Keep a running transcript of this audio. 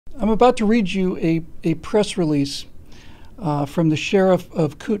I'm about to read you a press release from the sheriff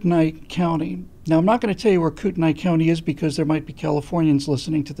of Kootenai County. Now, I'm not going to tell you where Kootenai County is because there might be Californians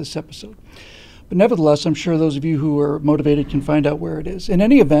listening to this episode. But nevertheless, I'm sure those of you who are motivated can find out where it is. In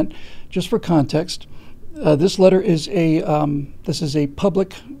any event, just for context, this letter is a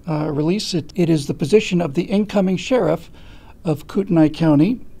public release. It is the position of the incoming sheriff of Kootenai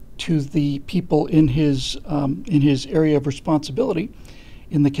County to the people in his area of responsibility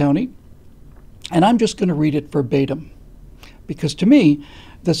in the county. And I'm just going to read it verbatim, because to me,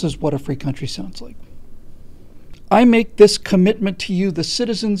 this is what a free country sounds like. I make this commitment to you, the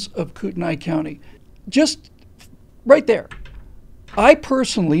citizens of Kootenai County. Just right there. I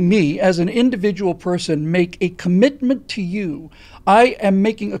personally, me as an individual person, make a commitment to you. I am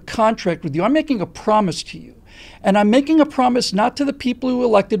making a contract with you. I'm making a promise to you. And I'm making a promise not to the people who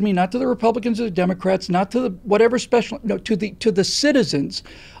elected me, not to the Republicans or the Democrats, not to the whatever special, no, to the citizens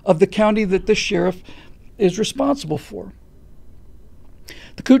of the county that the sheriff is responsible for.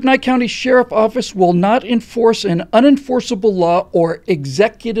 The Kootenai County Sheriff Office will not enforce an unenforceable law or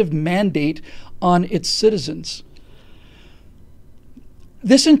executive mandate on its citizens.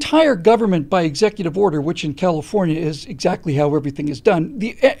 This entire government by executive order, which in California is exactly how everything is done,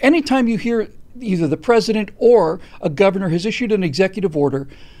 anytime you hear either the president or a governor has issued an executive order,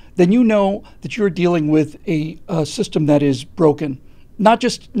 then you know that you're dealing with a system that is broken, not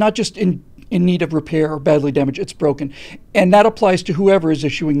just in need of repair or badly damaged, it's broken. And that applies to whoever is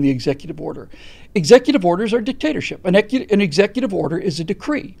issuing the executive order. Executive orders are dictatorship. An executive order is a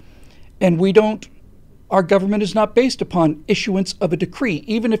decree. And our government is not based upon issuance of a decree.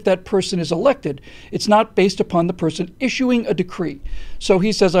 Even if that person is elected, it's not based upon the person issuing a decree. So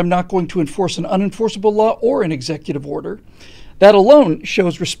he says, I'm not going to enforce an unenforceable law or an executive order. That alone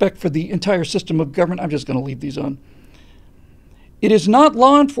shows respect for the entire system of government. I'm just going to leave these on. It is not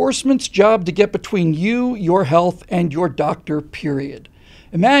law enforcement's job to get between you, your health, and your doctor, period.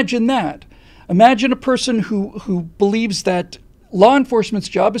 Imagine that. Imagine a person who believes that law enforcement's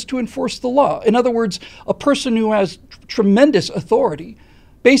job is to enforce the law. In other words, a person who has tremendous authority,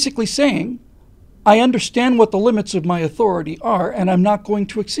 basically saying, I understand what the limits of my authority are, and I'm not going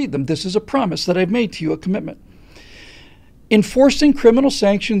to exceed them. This is a promise that I've made to you, a commitment. Enforcing criminal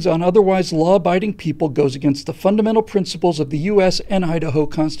sanctions on otherwise law-abiding people goes against the fundamental principles of the U.S. and Idaho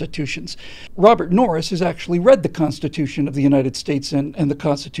constitutions. Robert Norris has actually read the Constitution of the United States and the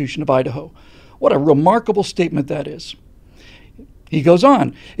Constitution of Idaho. What a remarkable statement that is. He goes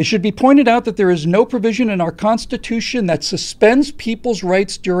on, it should be pointed out that there is no provision in our Constitution that suspends people's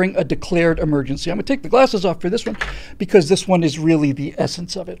rights during a declared emergency. I'm going to take the glasses off for this one because this one is really the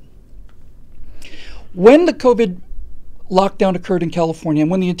essence of it. When the COVID lockdown occurred in California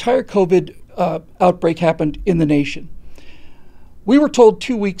and when the entire COVID outbreak happened in the nation, we were told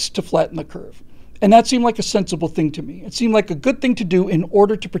 2 weeks to flatten the curve. And that seemed like a sensible thing to me. It seemed like a good thing to do in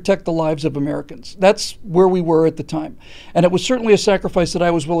order to protect the lives of Americans. That's where we were at the time. And it was certainly a sacrifice that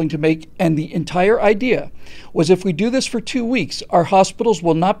I was willing to make. And the entire idea was if we do this for 2 weeks, our hospitals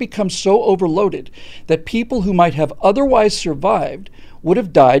will not become so overloaded that people who might have otherwise survived would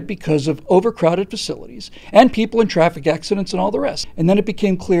have died because of overcrowded facilities and people in traffic accidents and all the rest. And then it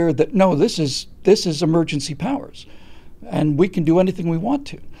became clear that no, this is emergency powers. And we can do anything we want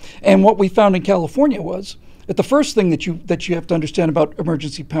to. And what we found in California was that the first thing that you have to understand about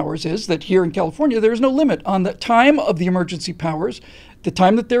emergency powers is that here in California, there is no limit on the time of the emergency powers, the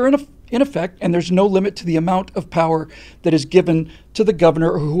time that they're in effect, and there's no limit to the amount of power that is given to the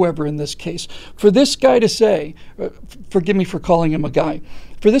governor or whoever in this case. For this guy to say, forgive me for calling him a guy,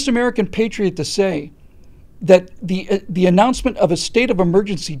 for this American patriot to say that the announcement of a state of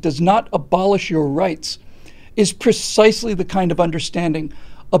emergency does not abolish your rights is precisely the kind of understanding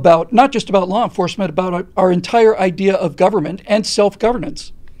about, not just about law enforcement, about our entire idea of government and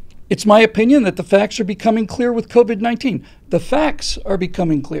self-governance. It's my opinion that the facts are becoming clear with COVID-19. The facts are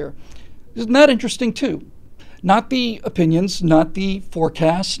becoming clear. Isn't that interesting too? Not the opinions, not the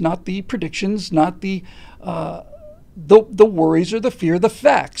forecasts, not the predictions, not the worries or the fear, the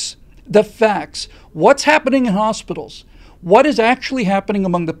facts. The facts. What's happening in hospitals? What is actually happening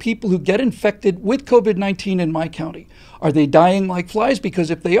among the people who get infected with COVID-19 in my county? Are they dying like flies?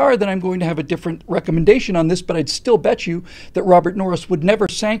 Because if they are, then I'm going to have a different recommendation on this, but I'd still bet you that Robert Norris would never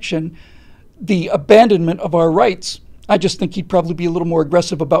sanction the abandonment of our rights. I just think he'd probably be a little more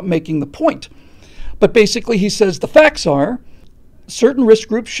aggressive about making the point. But basically he says the facts are certain risk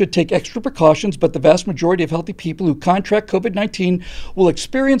groups should take extra precautions, but the vast majority of healthy people who contract COVID-19 will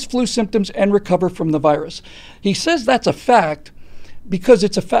experience flu symptoms and recover from the virus. He says that's a fact because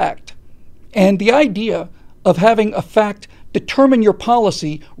it's a fact. And the idea of having a fact determine your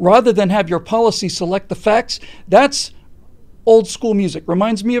policy rather than have your policy select the facts, that's old school music.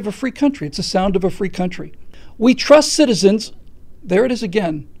 Reminds me of a free country. It's the sound of a free country. We trust citizens. There it is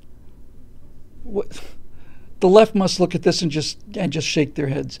again. The left must look at this and just shake their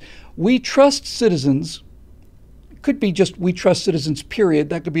heads. We trust citizens. It could be just we trust citizens, period.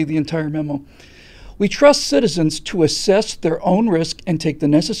 That could be the entire memo. We trust citizens to assess their own risk and take the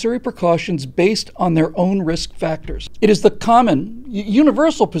necessary precautions based on their own risk factors. It is the common,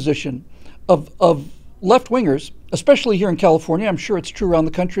 universal position of left-wingers, especially here in California, I'm sure it's true around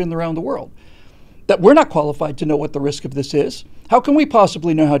the country and around the world, that we're not qualified to know what the risk of this is. How can we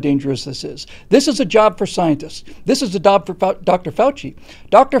possibly know how dangerous this is? This is a job for scientists. This is a job for Dr. Fauci.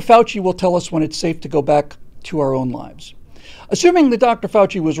 Dr. Fauci will tell us when it's safe to go back to our own lives. Assuming that Dr.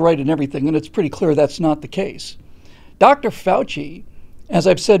 Fauci was right in everything, and it's pretty clear that's not the case. Dr. Fauci, as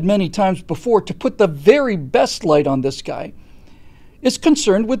I've said many times before, to put the very best light on this guy, is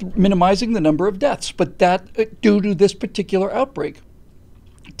concerned with minimizing the number of deaths, but that due to this particular outbreak.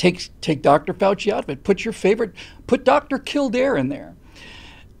 Take Dr. Fauci out of it. Put Dr. Kildare in there.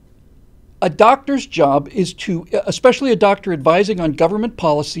 A doctor's job is to, especially a doctor advising on government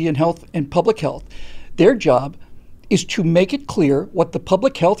policy and health and public health, their job is to make it clear what the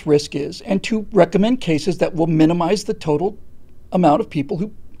public health risk is and to recommend cases that will minimize the total amount of people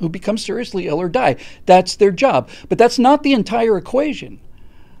who become seriously ill or die. That's their job. But that's not the entire equation.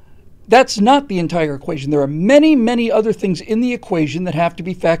 That's not the entire equation. There are many, many other things in the equation that have to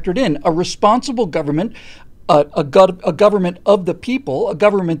be factored in. A responsible government, a government of the people, a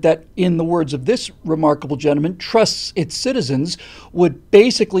government that, in the words of this remarkable gentleman, trusts its citizens, would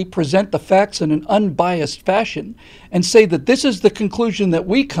basically present the facts in an unbiased fashion and say that this is the conclusion that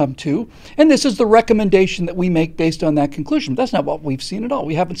we come to, and this is the recommendation that we make based on that conclusion. That's not what we've seen at all.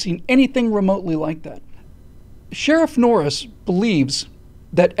 We haven't seen anything remotely like that. Sheriff Norris believes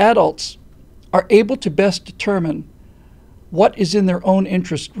that adults are able to best determine what is in their own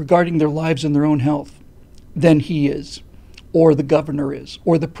interest regarding their lives and their own health than he is, or the governor is,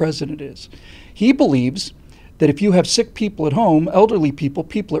 or the president is. He believes that if you have sick people at home, elderly people,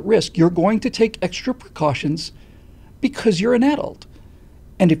 people at risk, you're going to take extra precautions because you're an adult.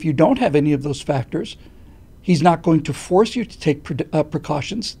 And if you don't have any of those factors, he's not going to force you to take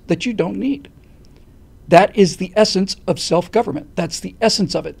precautions that you don't need. That is the essence of self-government. That's the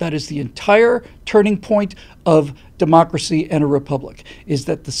essence of it. That is the entire turning point of democracy and a republic, is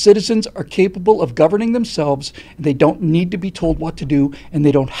that the citizens are capable of governing themselves, and they don't need to be told what to do, and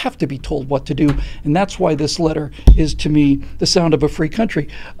they don't have to be told what to do. And that's why this letter is, to me, the sound of a free country.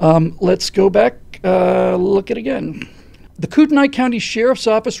 Let's go back, look at it again. The Kootenai County Sheriff's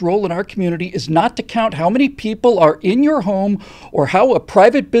Office role in our community is not to count how many people are in your home or how a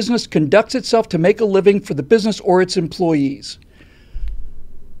private business conducts itself to make a living for the business or its employees.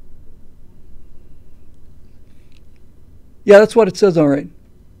 Yeah, that's what it says, all right.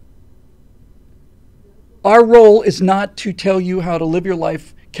 Our role is not to tell you how to live your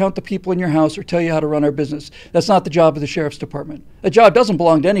life, count the people in your house, or tell you how to run our business. That's not the job of the sheriff's department. The job doesn't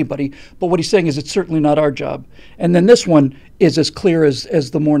belong to anybody, but what he's saying is it's certainly not our job. And then this one is as clear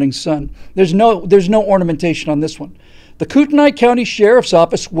as the morning sun. There's no ornamentation on this one. The Kootenai County Sheriff's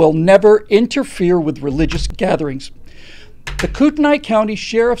Office will never interfere with religious gatherings. The Kootenai County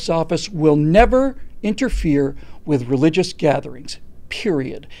Sheriff's Office will never interfere with religious gatherings,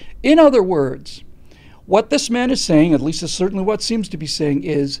 period. In other words, what this man is saying, at least is certainly what seems to be saying,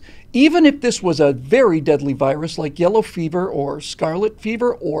 is even if this was a very deadly virus like yellow fever or scarlet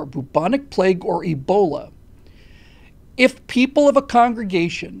fever or bubonic plague or Ebola, if people of a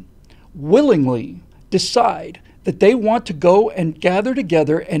congregation willingly decide that they want to go and gather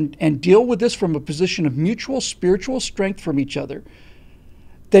together and deal with this from a position of mutual spiritual strength from each other,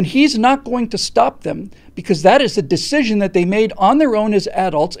 then he's not going to stop them, because that is a decision that they made on their own as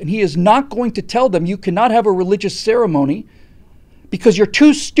adults, and he is not going to tell them you cannot have a religious ceremony because you're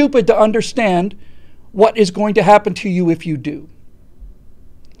too stupid to understand what is going to happen to you if you do.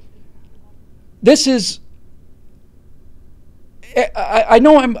 This is, I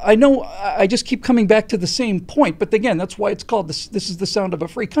know I just keep coming back to the same point, but again, that's why it's called this is the sound of a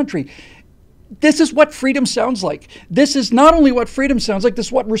free country. This is what freedom sounds like. This is not only what freedom sounds like, this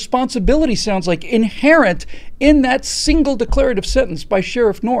is what responsibility sounds like. Inherent in that single declarative sentence by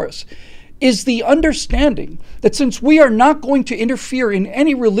Sheriff Norris is the understanding that since we are not going to interfere in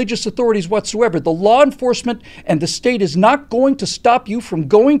any religious authorities whatsoever, the law enforcement and the state is not going to stop you from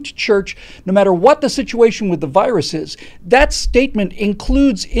going to church no matter what the situation with the virus is. That statement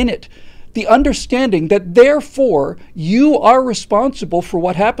includes in it the understanding that therefore you are responsible for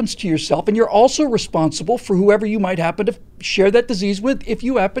what happens to yourself, and you're also responsible for whoever you might happen to share that disease with if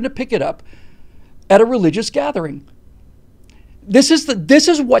you happen to pick it up at a religious gathering. This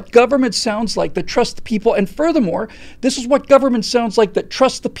is what government sounds like, that trust the people, and furthermore, this is what government sounds like that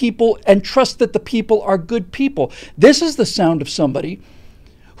trust the people and trust that the people are good people. This is the sound of somebody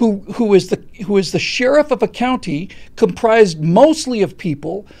who is the sheriff of a county comprised mostly of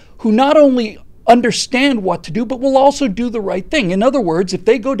people who not only understand what to do, but will also do the right thing. In other words, if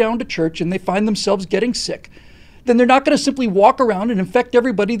they go down to church and they find themselves getting sick, then they're not going to simply walk around and infect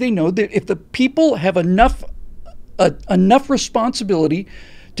everybody they know. That if the people have enough responsibility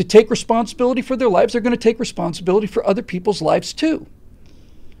to take responsibility for their lives, they're going to take responsibility for other people's lives too.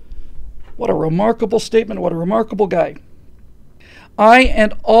 What a remarkable statement. What a remarkable guy. I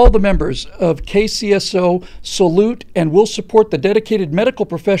and all the members of KCSO salute and will support the dedicated medical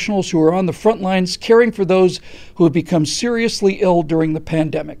professionals who are on the front lines caring for those who have become seriously ill during the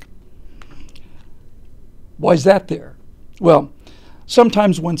pandemic. Why is that there? Well,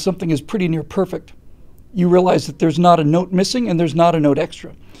 sometimes when something is pretty near perfect, you realize that there's not a note missing and there's not a note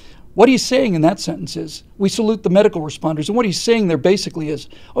extra. What he's saying in that sentence is, we salute the medical responders. And what he's saying there basically is,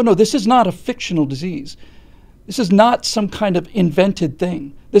 oh no, this is not a fictional disease. This is not some kind of invented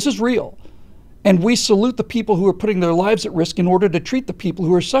thing. This is real. And we salute the people who are putting their lives at risk in order to treat the people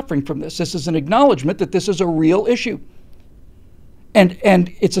who are suffering from this. This is an acknowledgement that this is a real issue. And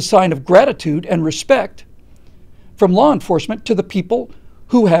it's a sign of gratitude and respect from law enforcement to the people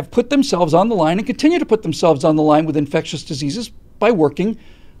who have put themselves on the line and continue to put themselves on the line with infectious diseases by working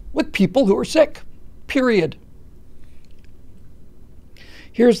with people who are sick, period.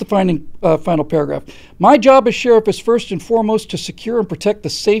 Here's the final paragraph. My job as sheriff is first and foremost to secure and protect the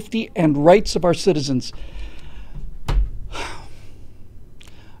safety and rights of our citizens.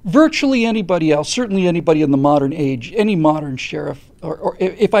 Virtually anybody else, certainly anybody in the modern age, any modern sheriff, or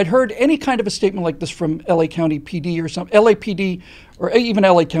if I'd heard any kind of a statement like this from LA County PD or LAPD or even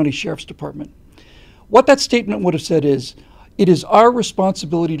LA County Sheriff's Department, what that statement would have said is, it is our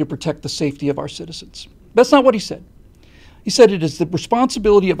responsibility to protect the safety of our citizens. That's not what he said. He said it is the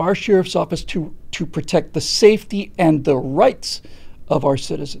responsibility of our sheriff's office to protect the safety and the rights of our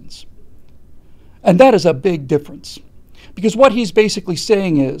citizens. And that is a big difference. Because what he's basically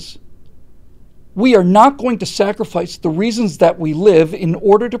saying is, we are not going to sacrifice the reasons that we live in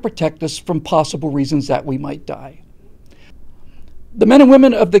order to protect us from possible reasons that we might die. The men and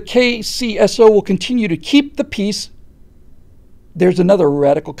women of the KCSO will continue to keep the peace. There's another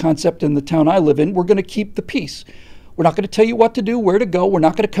radical concept in the town I live in. We're going to keep the peace. We're not going to tell you what to do, where to go. We're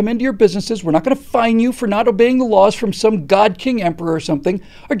not going to come into your businesses. We're not going to fine you for not obeying the laws from some god, king, emperor or something.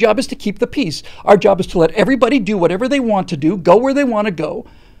 Our job is to keep the peace. Our job is to let everybody do whatever they want to do, go where they want to go,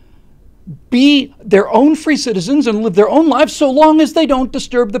 be their own free citizens and live their own lives so long as they don't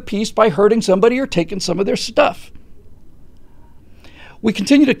disturb the peace by hurting somebody or taking some of their stuff. We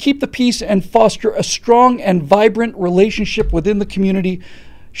continue to keep the peace and foster a strong and vibrant relationship within the community.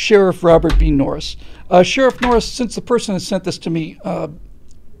 Sheriff Robert B. Norris. Sheriff Norris, since the person that sent this to me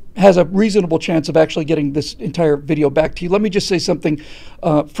has a reasonable chance of actually getting this entire video back to you, let me just say something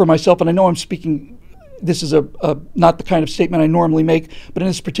for myself. And I know I'm speaking, this is not the kind of statement I normally make, but in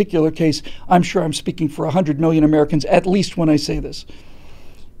this particular case, I'm sure I'm speaking for 100 million Americans, at least when I say this.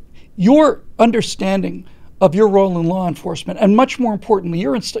 Your understanding of your role in law enforcement, and much more importantly,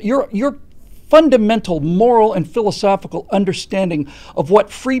 your fundamental moral and philosophical understanding of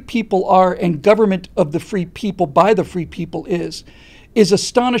what free people are and government of the free people by the free people is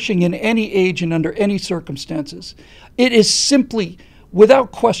astonishing in any age and under any circumstances. It is simply,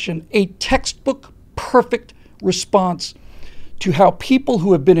 without question, a textbook perfect response to how people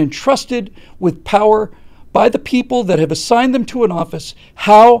who have been entrusted with power by the people that have assigned them to an office,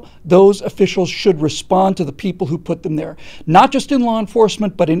 how those officials should respond to the people who put them there. Not just in law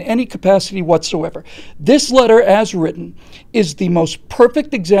enforcement, but in any capacity whatsoever. This letter, as written, is the most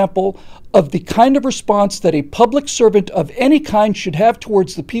perfect example of the kind of response that a public servant of any kind should have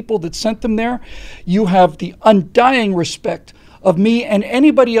towards the people that sent them there. You have the undying respect of me and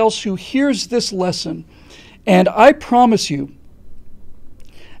anybody else who hears this lesson. And I promise you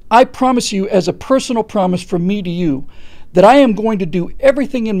as a personal promise from me to you, that I am going to do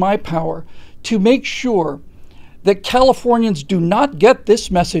everything in my power to make sure that Californians do not get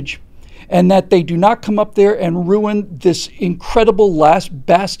this message and that they do not come up there and ruin this incredible last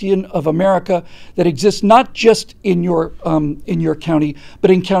bastion of America that exists not just in your county,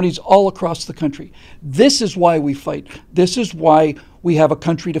 but in counties all across the country. This is why we fight. This is why we have a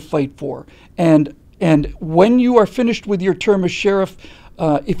country to fight for. And when you are finished with your term as sheriff,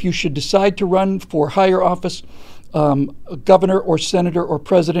 if you should decide to run for higher office, governor or senator or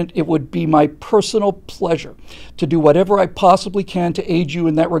president, it would be my personal pleasure to do whatever I possibly can to aid you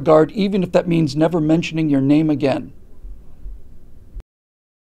in that regard, even if that means never mentioning your name again.